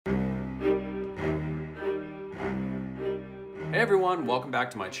Hey everyone, welcome back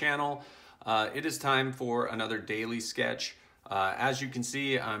to my channel. It is time for another daily sketch. As you can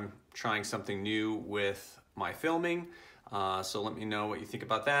see, I'm trying something new with my filming, so let me know what you think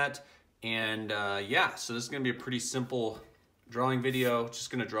about that. And yeah, so this is going to be a pretty simple drawing video.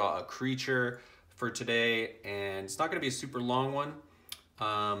 Just going to draw a creature for today, and it's not going to be a super long one.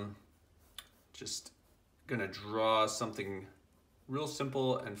 Just going to draw something real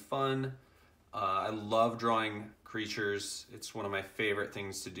simple and fun. I love drawing creatures. It's one of my favorite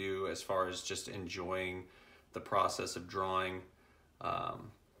things to do as far as just enjoying the process of drawing.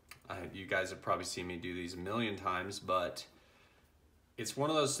 You guys have probably seen me do these a million times, but it's one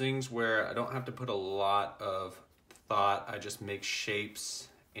of those things where I don't have to put a lot of thought. I just make shapes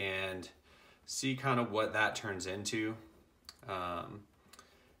and see kind of what that turns into.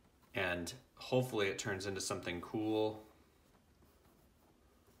 And hopefully it turns into something cool.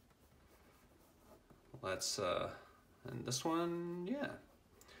 Let's, and this one, yeah.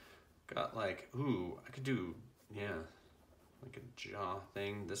 Got like, ooh, I could do, yeah, like a jaw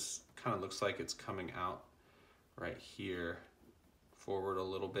thing. This kind of looks like it's coming out right here, forward a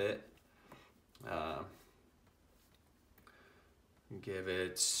little bit. Give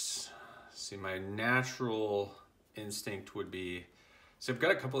it, see, my natural instinct would be, so I've got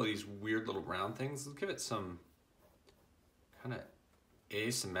a couple of these weird little round things. Let's give it some kind of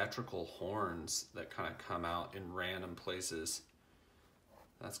asymmetrical horns that kind of come out in random places.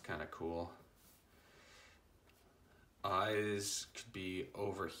 That's kind of cool. Eyes could be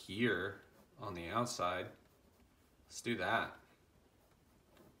over here on the outside. Let's do that.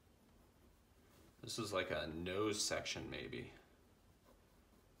 This is like a nose section maybe.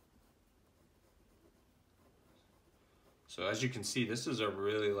 So as you can see, this is a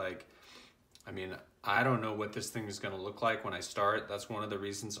really like, I mean, I don't know what this thing is going to look like when I start. That's one of the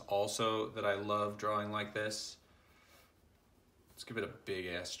reasons also that I love drawing like this. Let's give it a big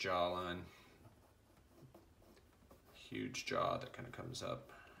ass jawline. Huge jaw that kind of comes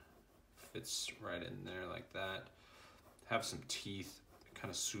up. Fits right in there like that. Have some teeth kind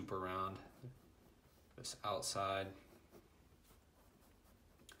of swoop around this outside.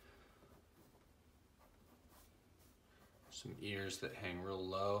 Some ears that hang real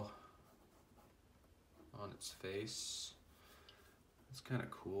low on its face. It's kind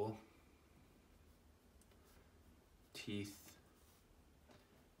of cool. Teeth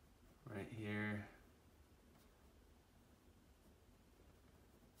right here.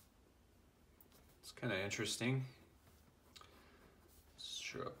 It's kind of interesting. Let's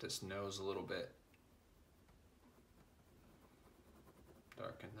show up this nose a little bit.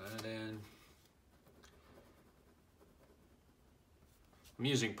 Darken that in. I'm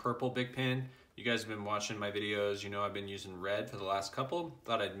using purple Big Pen. You guys have been watching my videos, you know I've been using red for the last couple.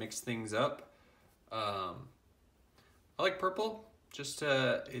 Thought I'd mix things up. I like purple, just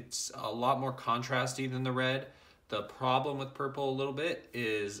it's a lot more contrasty than the red. The problem with purple a little bit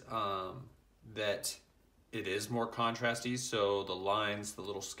is that it is more contrasty, so the lines, the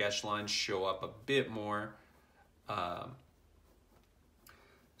little sketch lines show up a bit more.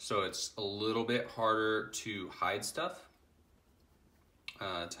 So it's a little bit harder to hide stuff.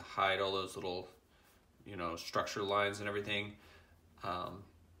 To hide all those little, you know, structure lines and everything.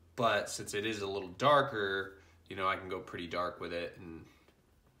 But since it is a little darker, you know, I can go pretty dark with it, and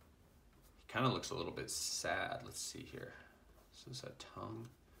it kind of looks a little bit sad. Let's see here. This is a tongue.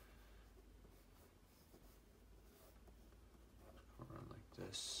 Go around like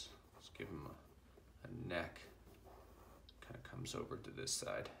this. Let's give him a neck. Kind of comes over to this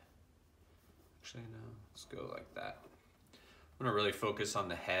side. Actually, no, let's go like that. I'm gonna really focus on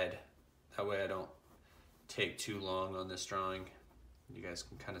the head. That way I don't take too long on this drawing. You guys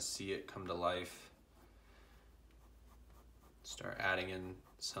can kind of see it come to life. Start adding in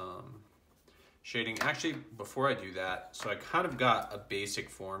some shading. Actually, before I do that, so I kind of got a basic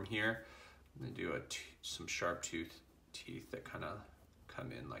form here. I'm gonna do some sharp teeth that kind of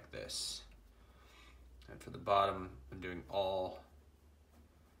come in like this. And for the bottom, I'm doing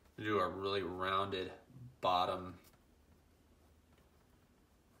do a really rounded bottom,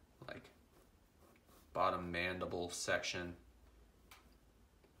 like bottom mandible section.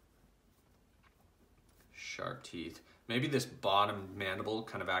 Sharp teeth. Maybe this bottom mandible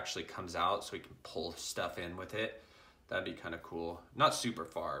kind of actually comes out so we can pull stuff in with it. That'd be kind of cool. Not super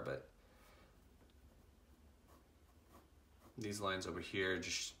far, but these lines over here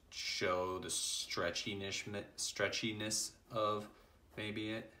just show the stretchiness of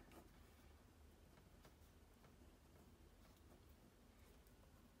maybe it.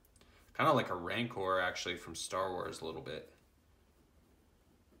 Kind of like a Rancor actually from Star Wars a little bit.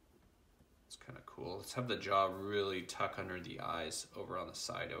 It's kind kind of cool. Let's have the jaw really tuck under the eyes over on the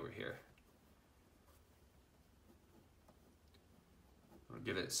side over here. I'll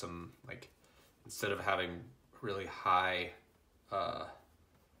give it some, like, instead of having really high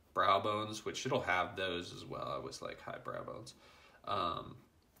brow bones, which it'll have those as well. I always like high brow bones.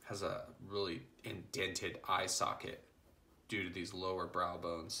 Has a really indented eye socket due to these lower brow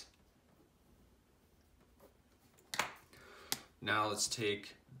bones. Now let's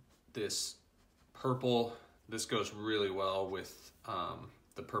take this purple. This goes really well with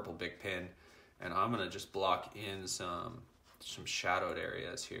the purple Bic pen, and I'm gonna just block in some shadowed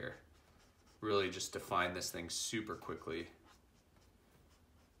areas here. Really just define this thing super quickly.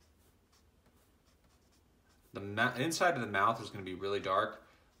 The inside of the mouth is going to be really dark,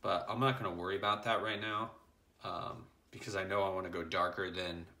 but I'm not going to worry about that right now because I know I want to go darker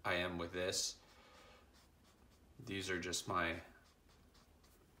than I am with this. These are just my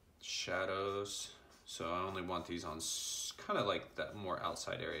shadows, so I only want these on kind of like the more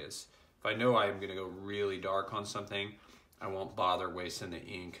outside areas. If I know I'm going to go really dark on something, I won't bother wasting the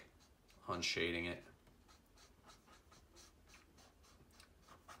ink on shading it.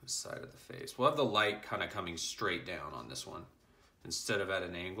 This side of the face. We'll have the light kind of coming straight down on this one instead of at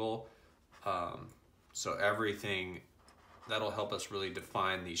an angle. So everything, that'll help us really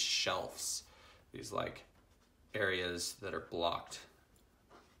define these shelves, these like areas that are blocked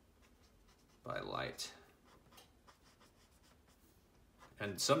by light.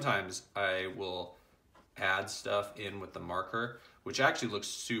 And sometimes I will add stuff in with the marker, which actually looks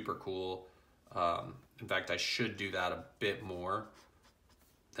super cool. In fact, I should do that a bit more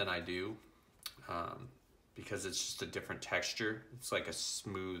than I do because it's just a different texture. It's like a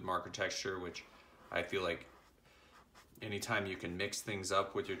smooth marker texture, which I feel like anytime you can mix things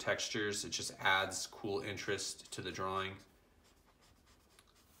up with your textures, it just adds cool interest to the drawing.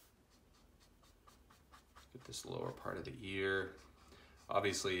 Get this lower part of the ear.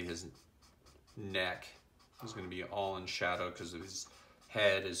 Obviously his neck is going to be all in shadow because his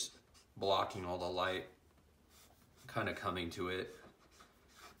head is blocking all the light kind of coming to it.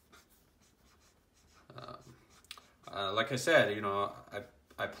 Like I said, you know,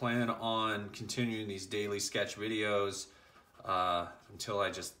 I plan on continuing these daily sketch videos until I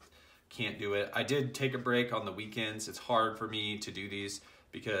just can't do it. I did take a break on the weekends. It's hard for me to do these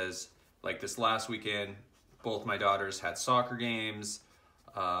because like this last weekend, both my daughters had soccer games.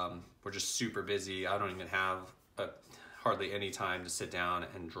 We're just super busy. I don't even have hardly any time to sit down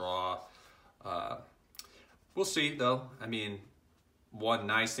and draw. We'll see though. I mean, one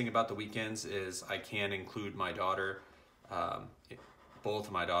nice thing about the weekends is I can include my daughter, both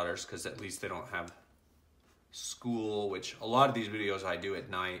of my daughters, because at least they don't have school, which a lot of these videos I do at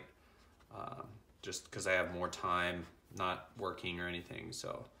night, just because I have more time, not working or anything.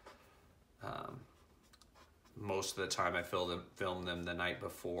 So most of the time I film them the night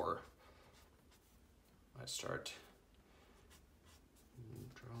before I start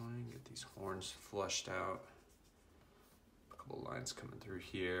drawing. Get these horns flushed out. A couple lines coming through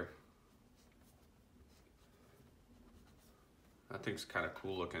here. That thing's kind of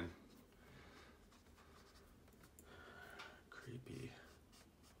cool looking. Creepy.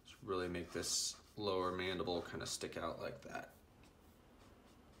 Just really make this lower mandible kind of stick out like that.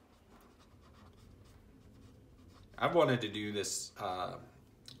 I've wanted to do this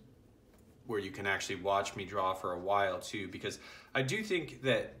where you can actually watch me draw for a while too, because I do think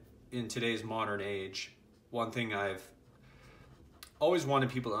that in today's modern age, one thing I've always wanted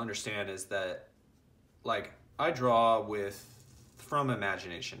people to understand is that, like, I draw from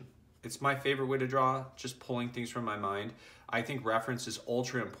imagination. It's my favorite way to draw, just pulling things from my mind. I think reference is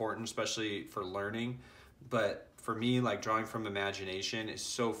ultra important, especially for learning. But for me, like, drawing from imagination is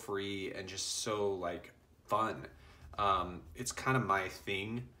so free and just so like fun. It's kind of my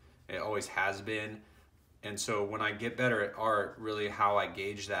thing. It always has been. And so when I get better at art, really how I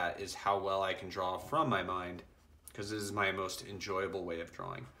gauge that is how well I can draw from my mind, because this is my most enjoyable way of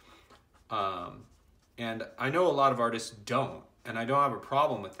drawing. And I know a lot of artists don't, and I don't have a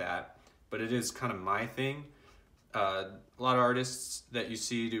problem with that, but it is kind of my thing. A lot of artists that you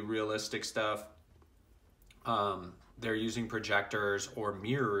see do realistic stuff, they're using projectors or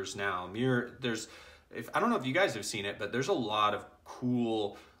mirrors now. I don't know if you guys have seen it, but there's a lot of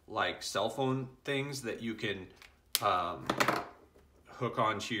cool like cell phone things that you can hook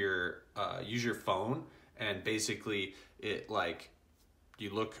onto your, use your phone, and basically it, like, you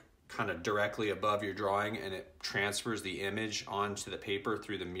look kind of directly above your drawing and it transfers the image onto the paper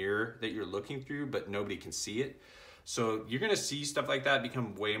through the mirror that you're looking through, but nobody can see it. So you're gonna see stuff like that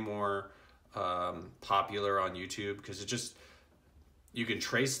become way more popular on YouTube, because you can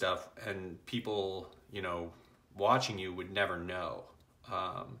trace stuff and people, you know, watching you would never know.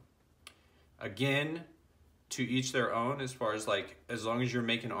 Again, to each their own, as far as like, as long as you're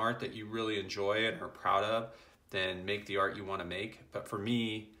making art that you really enjoy and are proud of, then make the art you want to make. But for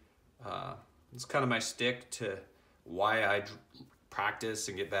me, it's kind of my stick to why I practice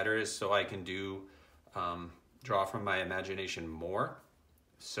and get better, is so I can do, draw from my imagination more.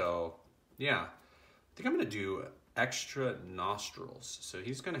 So yeah, I think I'm gonna do extra nostrils. So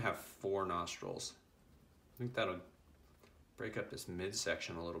he's gonna have 4 nostrils. I think that'll break up this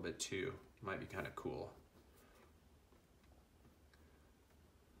midsection a little bit too. Might be kind of cool.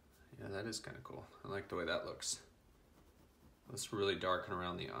 Yeah, that is kind of cool. I like the way that looks. Let's really darken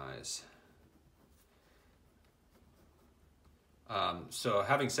around the eyes. So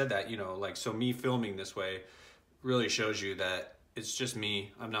having said that, you know, like, so me filming this way really shows you that it's just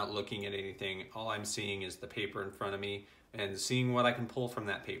me. I'm not looking at anything. All I'm seeing is the paper in front of me and seeing what I can pull from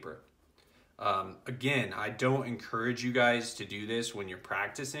that paper. Again, I don't encourage you guys to do this when you're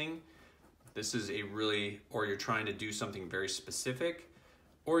practicing. This is a really, or you're trying to do something very specific,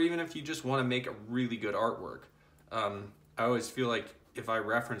 or even if you just want to make a really good artwork. I always feel like if I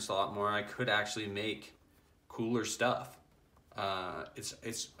reference a lot more, I could actually make cooler stuff.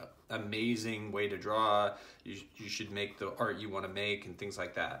 It's amazing way to draw. You should make the art you want to make and things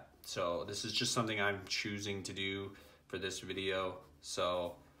like that. So this is just something I'm choosing to do for this video.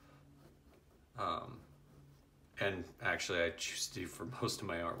 So, and actually I choose to do for most of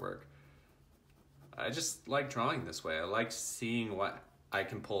my artwork. I just like drawing this way. I like seeing what I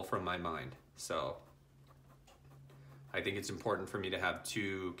can pull from my mind. So I think it's important for me to have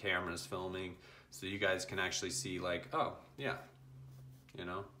 2 cameras filming so you guys can actually see, like, oh yeah, you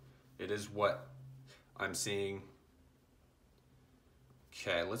know, it is what I'm seeing.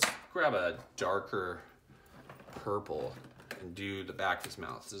 Okay, let's grab a darker purple and do the back of his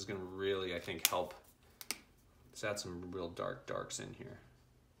mouth. This is gonna really, I think, help. Let's add some real darks in here.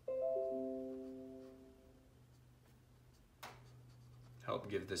 Help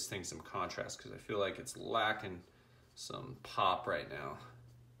give this thing some contrast, because I feel like it's lacking some pop right now.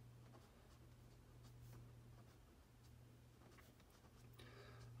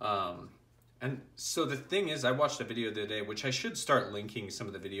 And so the thing is, I watched a video the other day, which I should start linking some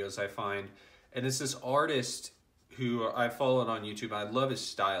of the videos I find. And it's this artist who I followed on YouTube. I love his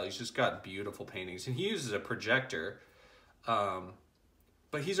style. He's just got beautiful paintings. And he uses a projector.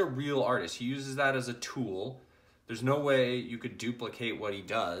 But he's a real artist. He uses that as a tool. There's no way you could duplicate what he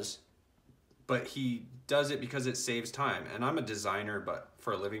does. But he does it because it saves time. And I'm a designer, but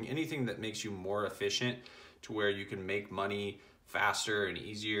for a living, anything that makes you more efficient to where you can make money faster and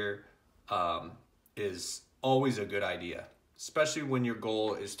easier is always a good idea, especially when your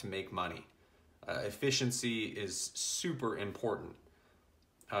goal is to make money. Efficiency is super important.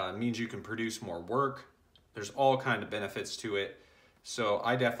 It means you can produce more work. There's all kinds of benefits to it. So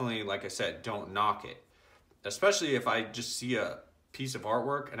I definitely, like I said, don't knock it. Especially if I just see a piece of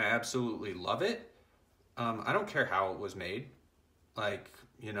artwork and I absolutely love it. I don't care how it was made. Like,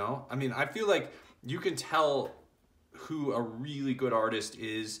 you know, I mean, I feel like you can tell who a really good artist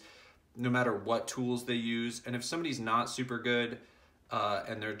is no matter what tools they use. And if somebody's not super good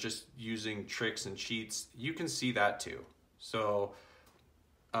and they're just using tricks and cheats, you can see that too. So,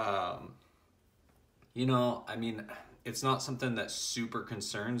 you know, I mean, it's not something that super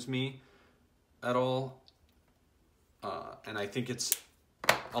concerns me at all. And I think it's,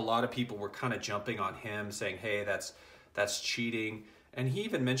 a lot of people were kind of jumping on him saying, hey, that's cheating. And he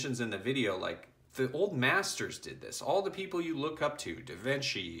even mentions in the video, like, the old masters did this. All the people you look up to, Da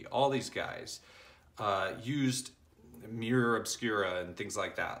Vinci, all these guys, used mirror obscura and things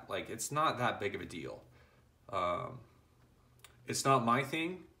like that. Like, it's not that big of a deal. It's not my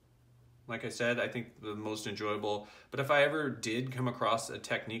thing. Like I said, I think the most enjoyable. But if I ever did come across a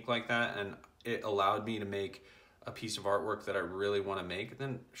technique like that and it allowed me to make a piece of artwork that I really want to make,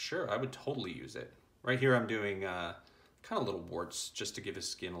 then sure, I would totally use it. Right here I'm doing kind of little warts just to give his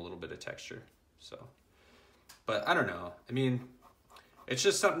skin a little bit of texture. So, but I don't know. I mean, it's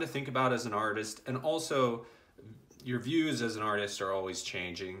just something to think about as an artist. And also, your views as an artist are always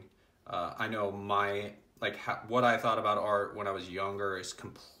changing. I know what I thought about art when I was younger is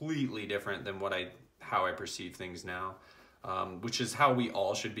completely different than how I perceive things now, which is how we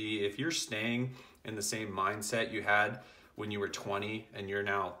all should be. If you're staying in the same mindset you had when you were 20 and you're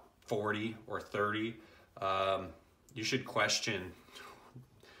now 40 or 30, you should question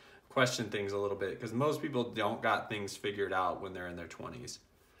things a little bit, because most people don't got things figured out when they're in their 20s.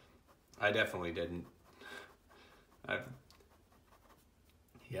 I definitely didn't.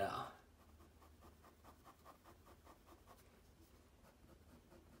 Yeah.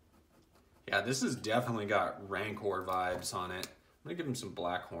 Yeah, this has definitely got Rancor vibes on it. I'm gonna give him some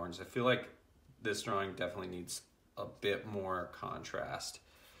black horns. I feel like this drawing definitely needs a bit more contrast.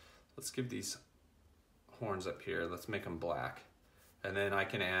 Let's give these horns up here, let's make them black. And then I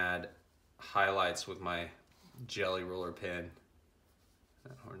can add highlights with my jelly roller pen.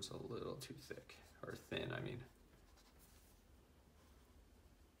 That horn's a little too thick, or thin, I mean.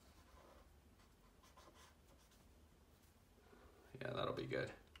 Yeah, that'll be good.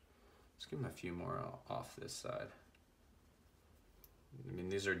 Let's give him a few more off this side. I mean,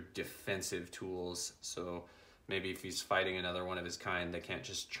 these are defensive tools, so maybe if he's fighting another one of his kind, they can't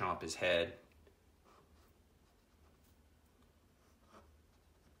just chomp his head.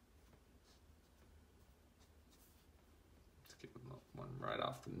 Let's give him one right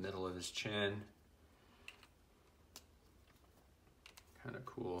off the middle of his chin. Kind of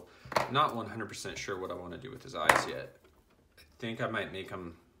cool. Not 100% sure what I want to do with his eyes yet. I think I might make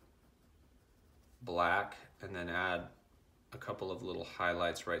them black and then add a couple of little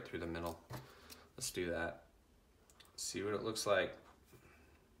highlights right through the middle. Let's do that. See what it looks like.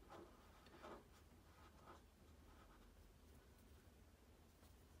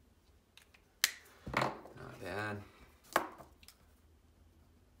 Not bad.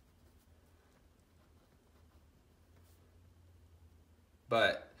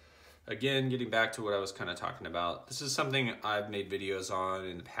 But again, getting back to what I was kind of talking about, this is something I've made videos on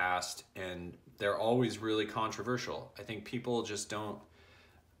in the past, and they're always really controversial. I think people just don't,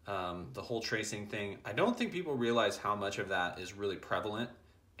 the whole tracing thing, I don't think people realize how much of that is really prevalent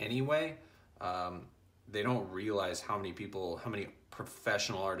anyway. They don't realize how many people, how many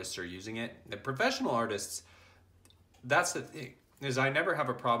professional artists are using it. The professional artists, that's the thing, is I never have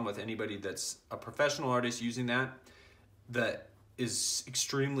a problem with anybody that's a professional artist using that is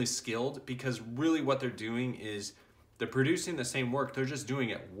extremely skilled, because really what they're doing is they're producing the same work, they're just doing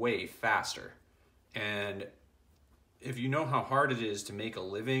it way faster. And if you know how hard it is to make a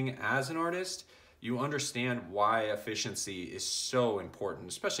living as an artist, you understand why efficiency is so important,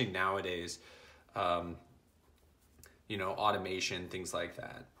 especially nowadays. You know, automation, things like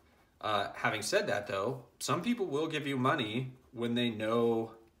that. Having said that though, some people will give you money when they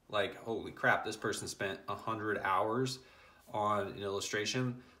know, like, holy crap, this person spent 100 hours on an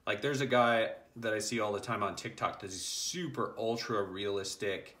illustration. Like, there's a guy that I see all the time on TikTok that's super ultra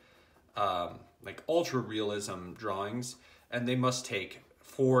realistic, like ultra realism drawings, and they must take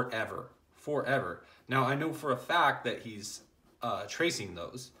forever. Now I know for a fact that he's tracing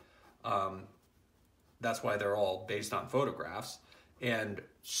those. That's why they're all based on photographs, and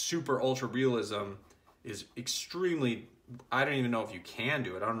super ultra realism is extremely, I don't even know if you can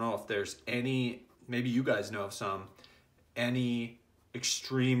do it. I don't know if there's any, maybe you guys know of any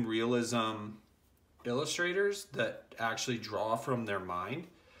extreme realism illustrators that actually draw from their mind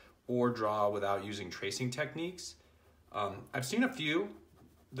or draw without using tracing techniques. I've seen a few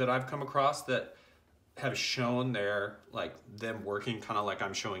that I've come across that have shown their, like, them working kind of like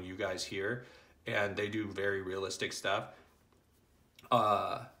I'm showing you guys here, and they do very realistic stuff.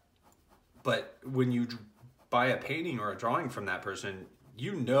 But when you buy a painting or a drawing from that person,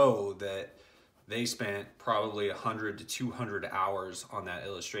 you know that they spent probably 100 to 200 hours on that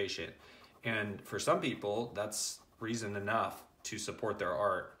illustration. And for some people, that's reason enough to support their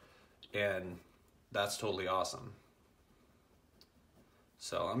art. And that's totally awesome.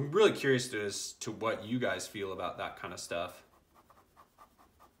 So I'm really curious as to what you guys feel about that kind of stuff.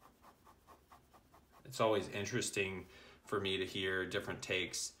 It's always interesting for me to hear different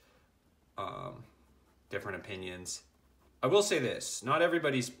takes, different opinions. I will say this, not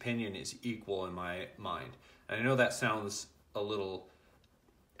everybody's opinion is equal in my mind. And I know that sounds a little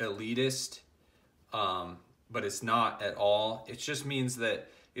elitist, but it's not at all. It just means that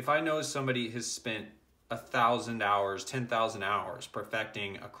if I know somebody has spent 1,000 hours, 10,000 hours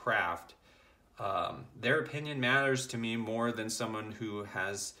perfecting a craft, their opinion matters to me more than someone who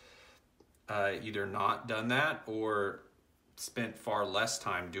has either not done that or spent far less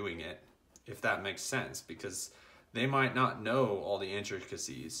time doing it, if that makes sense, because they might not know all the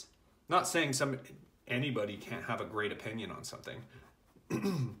intricacies. Not saying anybody can't have a great opinion on something.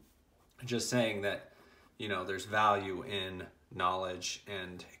 Just saying that, you know, there's value in knowledge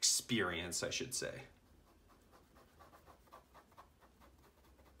and experience, I should say.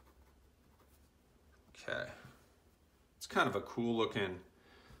 Okay. It's kind of a cool looking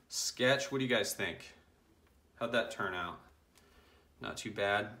sketch. What do you guys think? How'd that turn out? Not too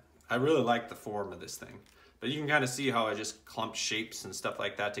bad. I really like the form of this thing. But you can kind of see how I just clumped shapes and stuff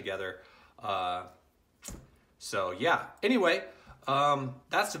like that together. So yeah, anyway,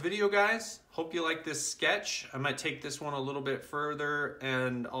 That's the video, guys. Hope you like this sketch. I might take this one a little bit further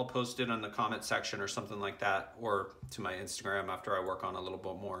and I'll post it in the comment section or something like that, or to my Instagram after I work on it a little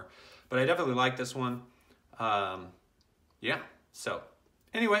bit more. But I definitely like this one. Yeah, so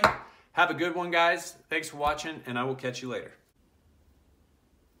anyway, have a good one, guys. Thanks for watching, and I will catch you later.